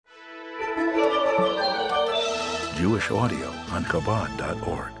Jewish audio on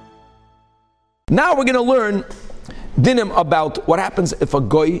Chabad.org. Now we're going to learn dinim about what happens if a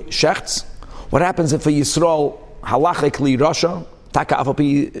goy shechts, what happens if a Yisrael halachically rasha, taka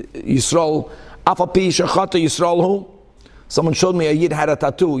afapi Yisrael, afapi shechata Yisrael hu. Someone showed me a Yid had a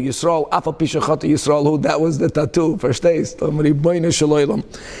tattoo, Yisrael afapi shechata Yisrael hu. That was the tattoo, first taste.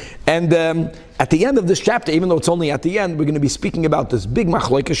 And at the end of this chapter, even though it's only at the end, we're going to be speaking about this big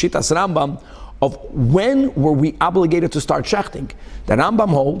machlokes Shechitah Rambam of when were we obligated to start shechting. The Rambam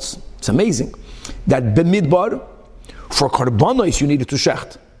holds, it's amazing, that b'midbar, for karbanos you needed to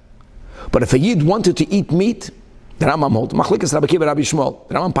shecht. But if a Yid wanted to eat meat, the Rambam holds, machlokes Rabbi Akiva, Rabbi Shmuel,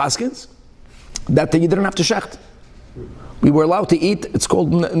 the Rambam paskins, that you didn't have to shecht. We were allowed to eat, it's called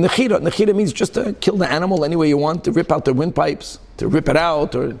nechira. Nechira means just to kill the animal any way you want, to rip out the windpipes, to rip it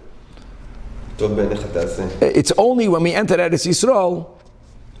out, or... It's only when we enter Eretz Yisrael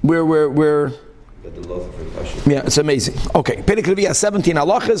we're yeah, it's amazing. Okay, Perek Revi has 17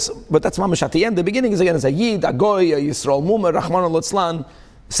 halachas, but that's mamash at the end. The beginning is again as a Yid, a Goy, a Yisrael Mumar, Rahman al-Litzlan.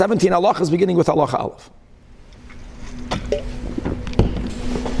 17 halachas beginning with halacha Aleph.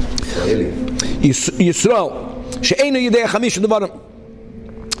 Yisrael, she'einu yidei chamish devarim.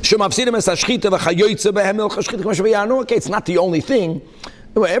 Shemavsidim es hashchita v'chayoytze behem el chashchita k'ma shevayanu. Okay, it's not the only thing.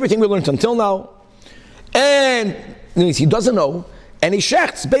 Everything we learned until now. And he doesn't know, and he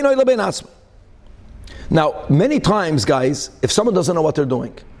shechts beinoy lebein atzma. Now, many times, guys, if someone doesn't know what they're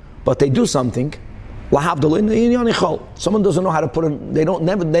doing, but they do something, someone doesn't know how to put in, they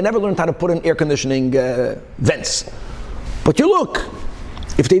never learned how to put in air conditioning vents. But you look,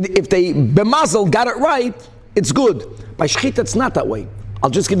 if they bemazel got it right, it's good. By Shechitah, it's not that way. I'll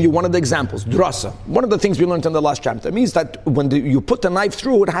just give you one of the examples. Drasa. One of the things we learned in the last chapter. It means that when you put the knife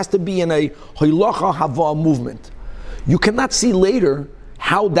through, it has to be in a hoilacha hava movement. You cannot see later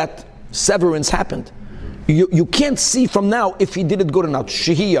how that severance happened. You can't see from now if he did it good or not.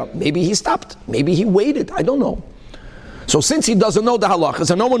 Shehiyah, maybe he stopped, maybe he waited, I don't know. So since he doesn't know the halachas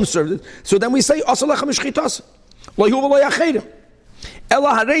and no one served it, so then we say, Asalechem Shchitas, lo hu v'lo yacheirim.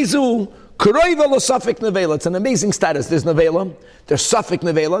 Ela harezu kroiva lo safek nevela. It's an amazing status. There's nevela, there's safek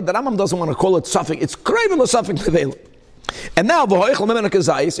nevela. The Rambam doesn't want to call it safek, it's kroiva lo safek nevela. And now,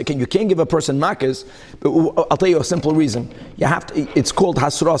 you can't give a person makas. I'll tell you a simple reason. It's called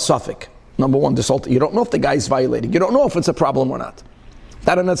hasra safek. Number one, you don't know if the guy is violating. You don't know if it's a problem or not.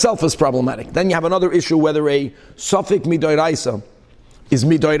 That in itself is problematic. Then you have another issue whether a safek midoiraisa is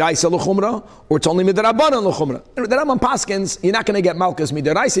midoiraisa l'chumra or it's only midorabanan l'chumra. The Rambam paskins, you're not going to get malchus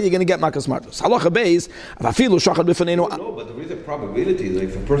midoiraisa, you're going to get malchus martus. Halacha beis, afilu shachad b'fanenu. No, but there is a probability. Like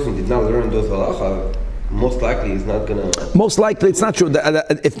if a person did not learn those halacha, most likely he's not going to... Most likely it's not true.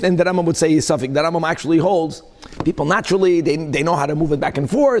 If then the Rambam would say he's safek, the Rambam actually holds people naturally, they know how to move it back and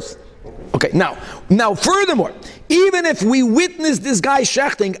forth. Okay, now furthermore, even if we witness this guy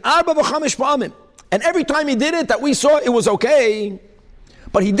shechting arba v'chamish pa'amim, and every time he did it that we saw it was okay,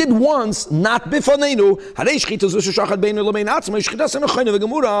 but he did once, not bifanenu, harei shchita zu shachad beinu l'mein atzma, shchita senochayne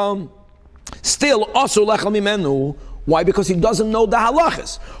v'gemura, still also lechal mimenu. Why? Because he doesn't know the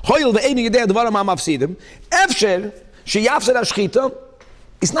halachas. Hoyel ve'enu yedei advarim ha'mafsidim, efsher sheyafsed hashchita,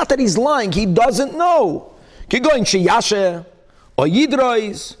 it's not that he's lying, he doesn't know. Kigoin sheyashe, or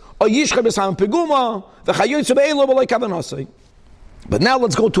yidrois, but now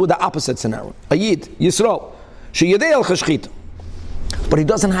let's go to the opposite scenario. A Yid, Yisrael, sheyedei al chashchita, but he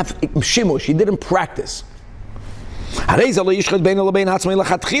doesn't have shimush, he didn't practice. Until he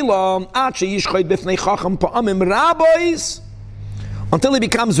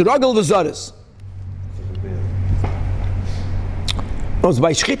becomes ragel v'zaris.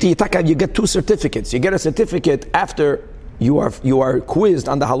 By shechita you get two certificates. You get a certificate after you are quizzed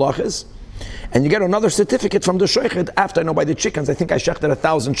on the halachas, and you get another certificate from the shochet after. I know by the chickens, I think I shechted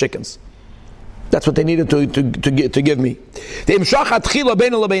 1,000 chickens. That's what they needed to give me. You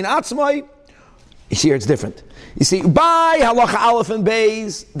see here it's different. You see, by halacha aleph and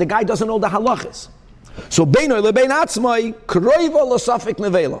beis, the guy doesn't know the halachas. So beinoy lebein atzmai kroiva l'safek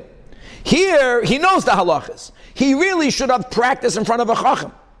nevela. Here he knows the halachas. He really should have practiced in front of a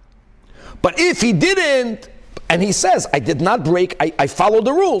chacham. But if he didn't, and he says, I did not break, I followed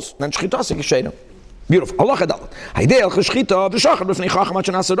the rules, then shchita sekeshena. Beautiful. Allah chadal.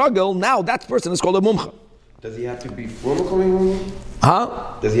 Now that person is called a mumcha. Does he have to be frum?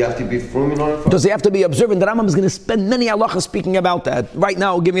 Huh? Does he have to be frum in order? Does he have to be observant? The Rambam is going to spend many halachas speaking about that. Right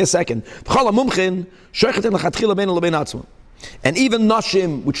now, give me a second. And even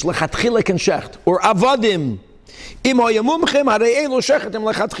nashim, which lechatchila can shecht, or avadim, im hoya mumchim harei elu shechetim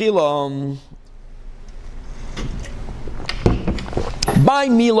lechatchila. By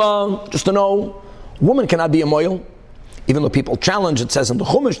Mila, just to know, Woman cannot be a moil, even though people challenge. It says in the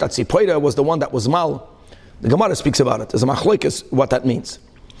Chumash that Sipoida was the one that was mal. The Gemara speaks about it. There's a machlokes what that means.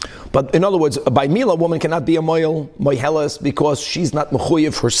 But in other words, by Mila, a woman cannot be a moil, moihelas, because she's not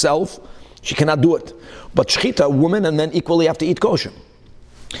mechuyev herself. She cannot do it. But Shechitah, a woman, and then equally have to eat kosher.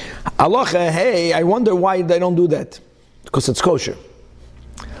 Halacha, hey, I wonder why they don't do that. Because it's kosher.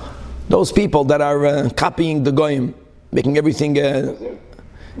 Those people that are copying the goyim, making everything,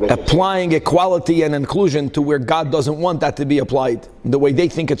 applying equality and inclusion to where God doesn't want that to be applied, the way they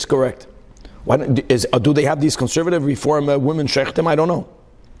think it's correct. Do they have these conservative reform women shechtim? I don't know.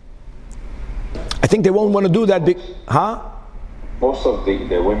 I think they won't want to do that. Most of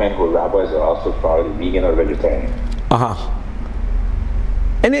the women who are rabbis are also probably vegan or vegetarian.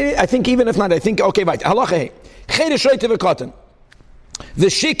 And I think even if not, I think, okay, right. Halacha hey. Cheder shoyte v'katan. The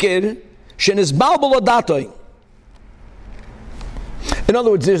shikir shenis balbal adatoi. In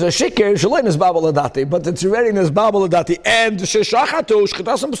other words, there's a shikir shalein is balbal adati, but it's already in his balbal adati, and sheshachatu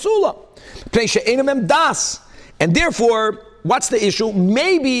shchitasam psula. Pnei she'enam em das. And therefore, what's the issue?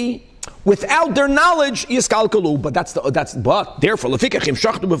 Maybe without their knowledge, yiskalkalu. But therefore, lefikachim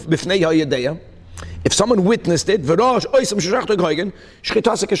shachtu b'fnei hayadeya. If someone witnessed it, v'rosh oisam sheshachtu g'hoigen,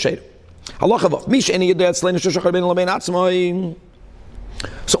 shchitasa kasher. Halacha vav. Mish eni yedei atzlein sheshachar ben lamein atzmai.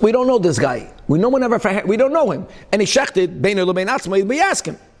 So we don't know this guy. We don't know him. And he shechted bein lamein atzmai. We ask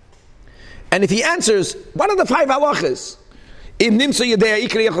him. And if he answers, what are the 5 halachas? Im nimsa yedei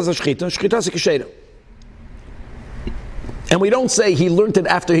ikri yachas shchita, shchitasa kasher. And we don't say he learned it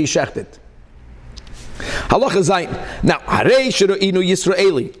after he shechted. Halacha zayin. Now, harei shero'inu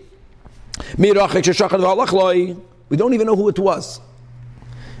Yisraeli. We don't even know who it was.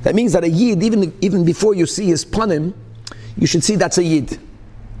 That means that a Yid, even before you see his panim, you should see that's a Yid.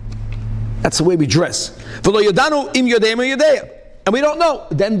 That's the way we dress. And we don't know.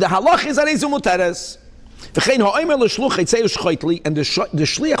 Then the halach is areizu muteres. And the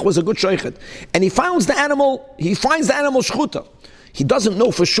shliach was a good shochet. And he finds the animal shchuta. He doesn't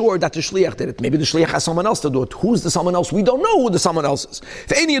know for sure that the shliach did it. Maybe the shliach has someone else to do it. Who's the someone else? We don't know who the someone else is.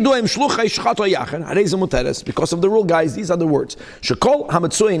 Because of the rule, guys, these are the words.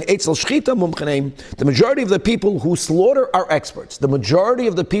 The majority of the people who slaughter are experts. The majority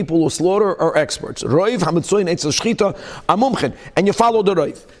of the people who slaughter are experts. And you follow the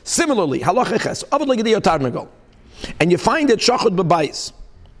roiv. Similarly, and you find it shachud b'bayis.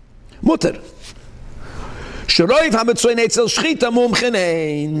 Mutter.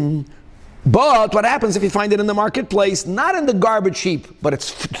 But what happens if you find it in the marketplace? Not in the garbage heap, but it's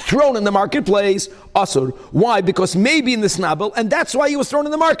thrown in the marketplace. Asur. Why? Because maybe in the snabel, and that's why he was thrown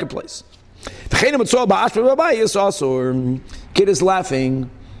in the marketplace. Kid is laughing.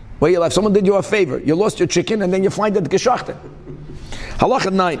 Why you laugh? Someone did you a favor. You lost your chicken, and then you find it geschachten.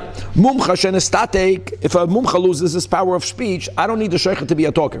 Halacha 9. Mumcha shenastatek. If a mumcha loses his power of speech, I don't need the shechet to be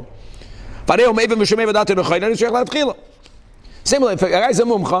a talker. Similarly, if a guy's a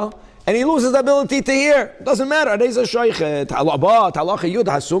mumcha and he loses the ability to hear, doesn't matter.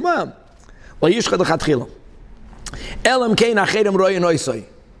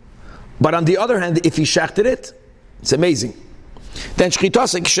 But on the other hand, if he shechted it, it's amazing. Then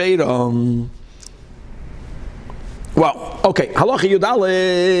shchitas ksheira. Well, okay. Halacha Yud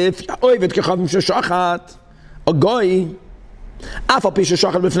Aleph. Oivet kechavim sheshachat. A goy. Afal pisha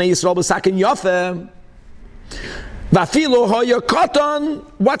shachar b'fnei Yisrael b'sakin yafeh. V'afilo hoya katan.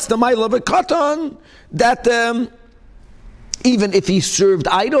 What's the mile of a katan? That even if he served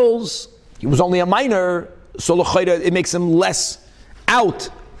idols, he was only a minor, so it makes him less out.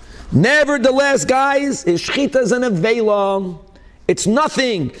 Nevertheless, guys, his shechita is an avela. It's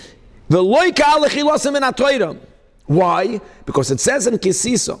nothing. Why? Because it says in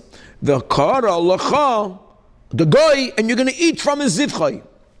Kisisa, v'kara lacha. The guy, and you're going to eat from his zivchai.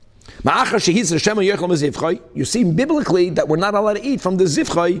 You see biblically that we're not allowed to eat from the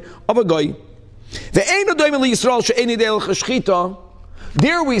zivchai of a guy.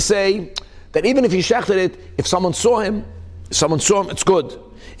 There we say that even if he shechted it, if someone saw him, it's good.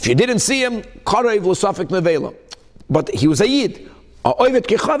 If you didn't see him, but he was a yid.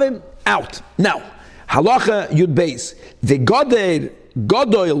 Out. Now, halacha yud beis. The godol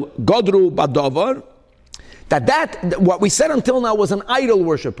godru badavar. That what we said until now was an idol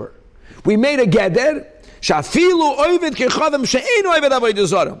worshipper. We made a geder. Shafilu oivet kechavim she'ein oivet avodah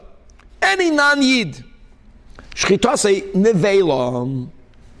zarah. Any non-yid. Shchitase nevela.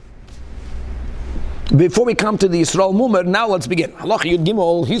 Before we come to the Yisrael Mumer, now let's begin. Halacha Yud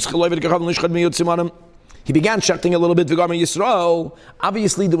Gimel. He began shechting a little bit. Yisrael.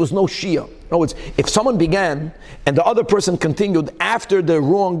 Obviously, there was no Shia. In other words, if someone began and the other person continued after the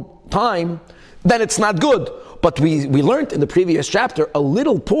wrong time, then it's not good. But we learned in the previous chapter, a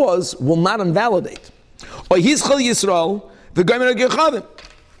little pause will not invalidate.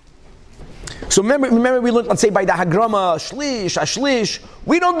 So remember we learned, let's say by the Hagrama, Shlish, Ashlish,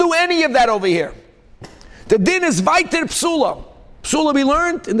 we don't do any of that over here. The din is Vaiter Psula. Psula we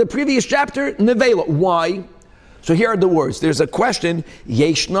learned in the previous chapter, Nevela. Why? So here are the words. There's a question,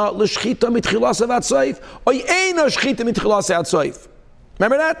 Yeshna l'shchita mitchilas atzayif, or Yeina shchita mitchilas atzayif.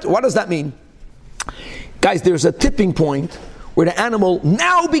 Remember that? What does that mean? Guys, there's a tipping point where the animal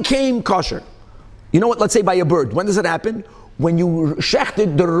now became kosher. You know what? Let's say by a bird. When does it happen? When you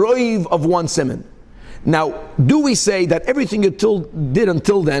shechted the roiv of one siman. Now, do we say that everything you did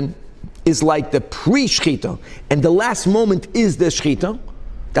until then is like the pre-shchita, and the last moment is the shchita?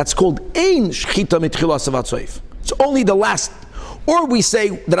 That's called ein shchita mitchilas atzayif. It's only the last. Or we say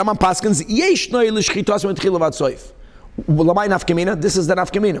that Rambam paskins yesh noy l'shchitas mitchilas atzayif. This is the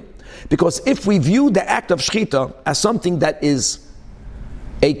nafkamina. Because if we view the act of shchita as something that is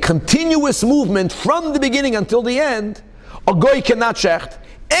a continuous movement from the beginning until the end, a goy cannot shecht.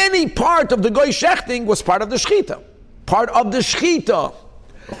 Any part of the goy shechting was part of the shchita. Part of the shchita.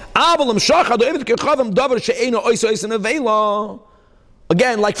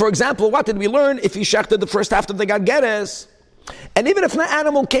 Again, like for example, what did we learn? If he shechted the first half of the Gargeres, and even if an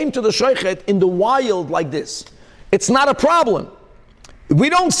animal came to the shochet in the wild like this, it's not a problem. We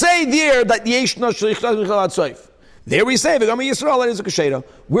don't say there that yeshna shlichtas michal atzayif. There we say v'gam Yisrael is a kashera.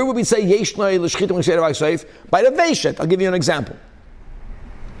 Where would we say yeshna l'shchita michal atzayif? By the veshet. I'll give you an example.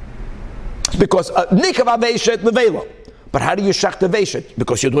 Because nikav veshet nevela. But how do you shech the veshet?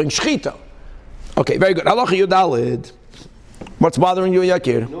 Because you're doing shchita. Okay, very good. Halacha Yudalid. What's bothering you,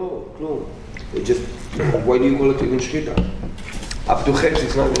 Yakir? No. It just, why do you call it even shchita? Up to chetz,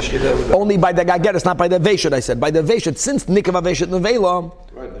 it's not shchita. Only by the gageres, not by the veshet. I said by the veshet. Since nikav veshet nevela.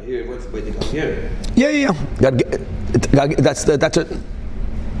 Right, but here, what's by the gageres? Yeah. That's it.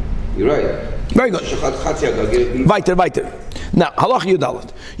 You're right. Very good. Weiter. Now, halach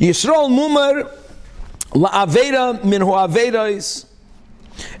Yudalit. Yisrael mumar la'aveda min ho'avedais.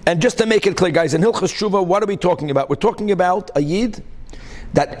 And just to make it clear, guys, in Hilchas Tshuva, what are we talking about? We're talking about a yid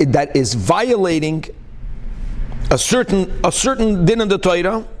that is violating a certain din of the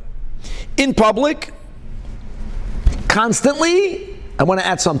Torah in public constantly. I want to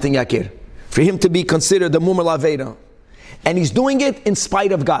add something, Yakir, for him to be considered the mumar la'aveda, and he's doing it in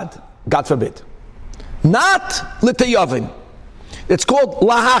spite of God. God forbid, not l'teyavim. It's called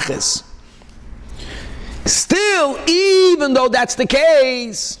lahaches. Still, even though that's the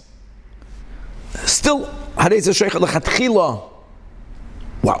case, still,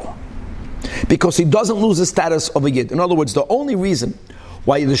 wow. Because he doesn't lose the status of a yid. In other words, the only reason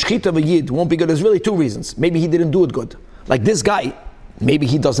why the shechita of a yid won't be good is really two reasons. Maybe he didn't do it good. Like this guy, maybe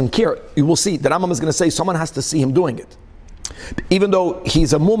he doesn't care. You will see. The Rambam is going to say someone has to see him doing it. Even though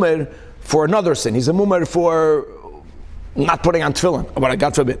he's a mumer for another sin. He's a mumer for not putting on tefillin. But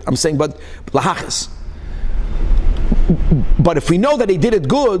God forbid. I'm saying, but lahachas. But if we know that he did it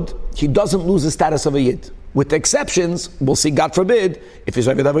good, he doesn't lose the status of a yid. With exceptions, we'll see, God forbid, if he's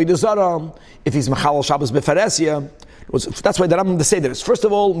Ravid Avodah Zarah, if he's Machal Shabbos Befaresia. That's why the Rambam to say this. First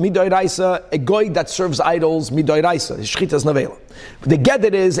of all, Midoy Raisa, a goy that serves idols, Midoy Raisa, his Shechitah is Nevela. The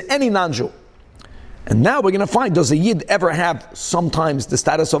Gedder is any non-Jew. And now we're going to find, does a yid ever have sometimes the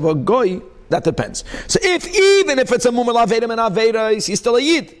status of a goy? That depends. So even if it's a Mumar Laveda and Aveda, he's still a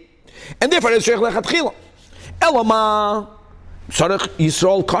yid. And therefore, it's Sheikh Lechatchila. Elama, Sarach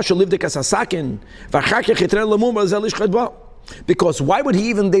Yisrael Kasha lived as a sakin. Because why would he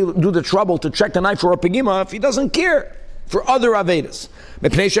even do the trouble to check the knife for a pegima if he doesn't care for other avedas?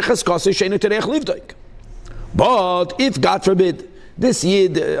 But if, God forbid, this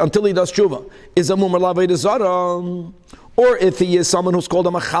yid, until he does tshuva, is a mumar laveda zara, or if he is someone who's called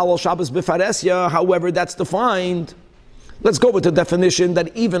a machal Shabbos befaresya, however that's defined, let's go with the definition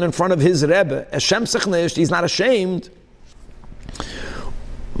that even in front of his Rebbe, Hashem Sechnisht, he's not ashamed.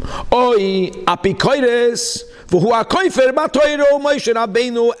 Oi apikoides v'hu akoifer batoiro Moshe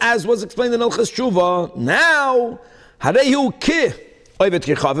Rabbeinu, as was explained in Hilchos Tshuva. Now, harehu ki oivet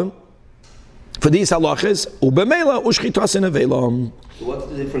kirchavim for these halachas ubemela ushchitas in avelam. So what's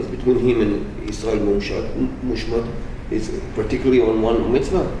the difference between him and Israel Mushmad? Is particularly on one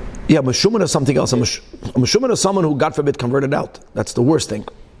mitzvah? Yeah, Meshumad is something else. A Meshumad is someone who, God forbid, converted out. That's the worst thing.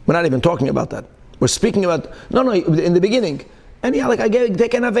 We're not even talking about that. We're speaking about, in the beginning, take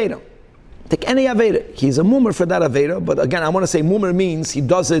an Aveda. Take any Aveda. He's a Mumar for that Aveda, but again, I want to say Mumar means he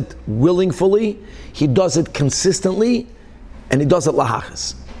does it willingly, he does it consistently, and he does it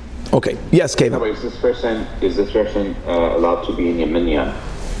lahachas. Okay, yes, Kevin. Is this person allowed to be in Yemenyan?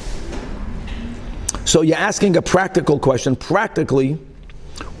 So you're asking a practical question. Practically,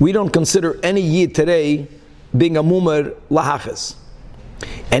 we don't consider any Yid today being a Mumar Lahachas.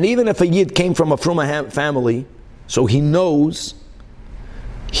 And even if a Yid came from a Fruma family, so he knows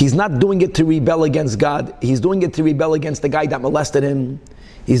he's not doing it to rebel against God, he's doing it to rebel against the guy that molested him,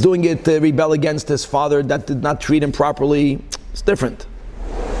 he's doing it to rebel against his father that did not treat him properly. It's different.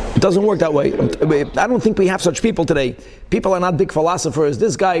 It doesn't work that way. I don't think we have such people today. People are not big philosophers.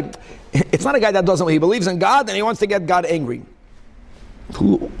 This guy, it's not a guy that doesn't, he believes in God and he wants to get God angry.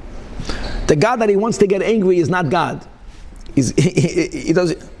 The God that he wants to get angry is not God. He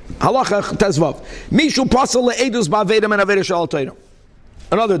does halacha tezvav. Mishu pasal le'edus ba'avedam and aveda shal Torah.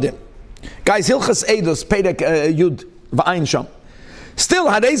 Another din. Guys, hilchas edus pedek yud va'ayin sham. Still,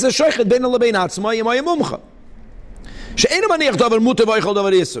 hadei ze shoichet bein lebein atzma yemay mumcha. She'ena maniach davar muter v'oichel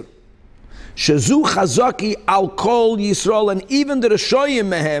davar yisur. Shezu chazaki al kol Yisrael, and even the Rishoyim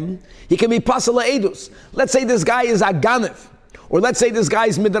mehem, he can be pasal le'edus. Let's say this guy is a ganef. Or let's say this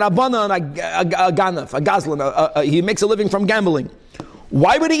guy's midrabana and a ganef, a gazlan, he makes a living from gambling.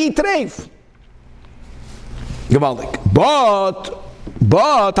 Why would he eat treif? Gewaldig.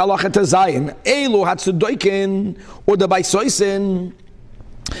 But halachet zayin, elu hatzudoikin, or the baisoisin,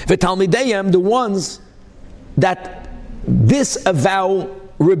 v'talmideyim, the ones that disavow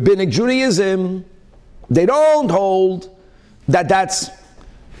rabbinic Judaism, they don't hold that that's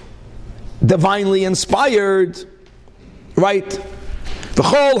divinely inspired. Right?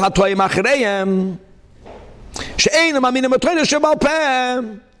 V'chol hatoyim achereyem she'einam aminim b'torah shebal peh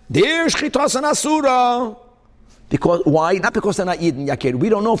der shchitas and asura. Because why? Not because they're not Yidden, Yakir. We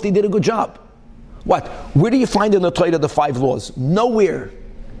don't know if they did a good job. What? Where do you find in the Torah the 5 laws? Nowhere.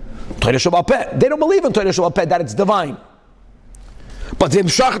 Torah shebal peh. They don't believe in Torah shebal peh that it's divine. But them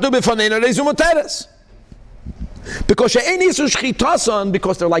shachtu b'faneinu reizu moteres. Because she'ein yisu shchitasan,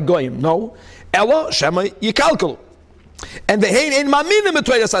 because they're like goyim. No. Ella shema yikalkalu. And the hein in maminim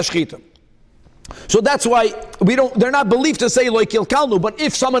b'toyas hashchita. So that's why they're not believed to say loy kilkalnu, but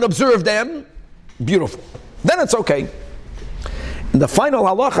if someone observed them, beautiful. Then it's okay. And the final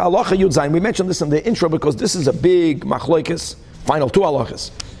halacha yud zayin, we mentioned this in the intro because this is a big machlokes, final 2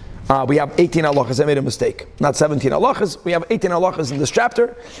 halachas. We have 18 halachas, I made a mistake. Not 17 halachas, we have 18 halachas in this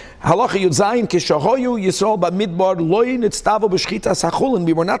chapter. Halacha yud zayin, kishahoyu yisrael b'midbar loy nitztavu b'shchitas hachulin.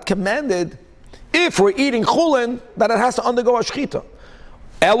 We were not commanded, if we're eating chulin, that it has to undergo a shechita.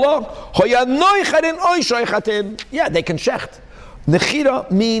 Ella, yeah, they can shecht.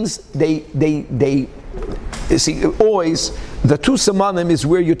 Nechira means they you see, always, the 2 semanim is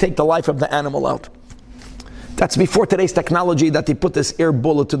where you take the life of the animal out. That's before today's technology that they put this air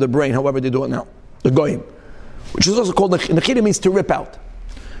bullet to the brain, however they do it now. The goyim. Which is also called, nechira means to rip out.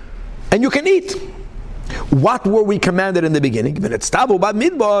 And you can eat. What were we commanded in the beginning? V'netztavu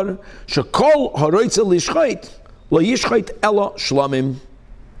b'midbar shekol haroitzel lishchait lo yishchait ela shlamim.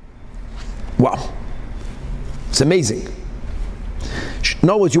 Wow, it's amazing. In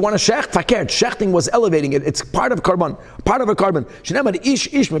other words, you want to shecht? Fakert. Shechting was elevating it. It's part of carbon. Part of a carbon. Shenamar ish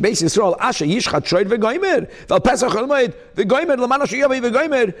mebeis Yisrael asher yishchat shroid v'goymer v'al pesach olmoed v'goymer l'mano sheyavi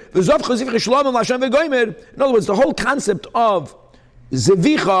v'goymer v'zov chazif chishlamim l'Hashem v'goymer. In other words, the whole concept of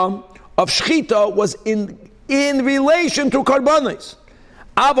zevicha, of shechita, was in relation to karbanos.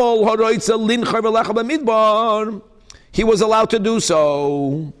 Avol haroitzel linchar v'lecha b'midbar. He was allowed to do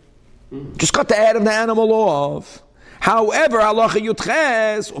so. Just cut the head of the animal off. However, halacha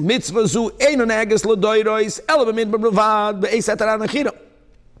yutches mitzvah zu eino neges l'doiros ela b'midbar b'vad b'eisat ha'nechira.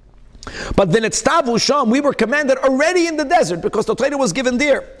 But then it's tavu sham. We were commanded already in the desert because the Torah was given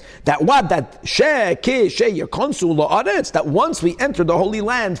there. That what? That she ki she yakonsu la'aretz. That once we enter the Holy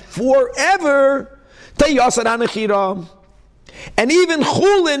Land forever, teyasar ha'nechira. And even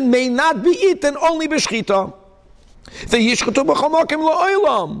chulin may not be eaten, only b'shchita. V'yishchatu b'chomokim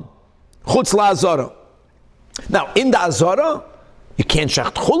la'olam chutz la'azara. Now, in the azara, you can't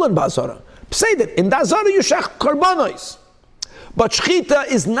shecht chulin ba'azara. Say that in the azara you shecht karbanos. But shechita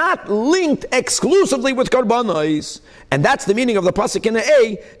is not linked exclusively with karbanos. And that's the meaning of the pasuk in the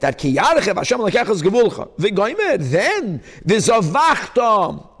A, that ki yarechev Hashem lekechas gevulcha. V'goymer, then,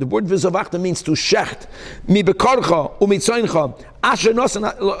 v'zavachta. The word v'zavachta means to shecht. Mi bekarcha, umitzoincha, asher nosan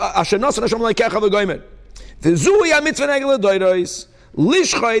Hashem lekecha v'goymer. V'zu ya mitzvah negel doiros,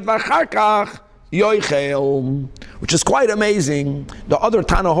 lishchait v'acharkach, yoichel. Which is quite amazing. The other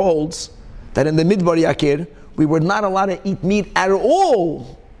Tana holds that in the Midbar Yakir, we were not allowed to eat meat at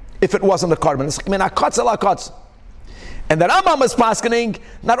all if it wasn't a carbon. It's like akatz ala akatz. And the Rambam was paskening,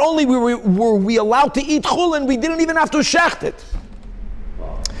 not only were we allowed to eat chulin, we didn't even have to shecht it.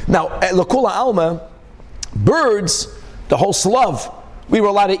 Now, at Lakula Alma, birds, the whole slav, we were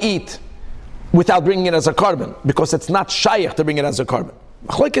allowed to eat. without bringing it as a carbon, because it's not shaykh to bring it as a carbon.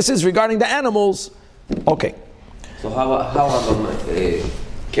 Machlokes is regarding the animals. Okay. So how Rambam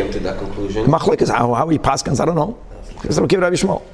came to that conclusion? Machlokes, how he paskins, I don't know. Because Rabbi Shmuel.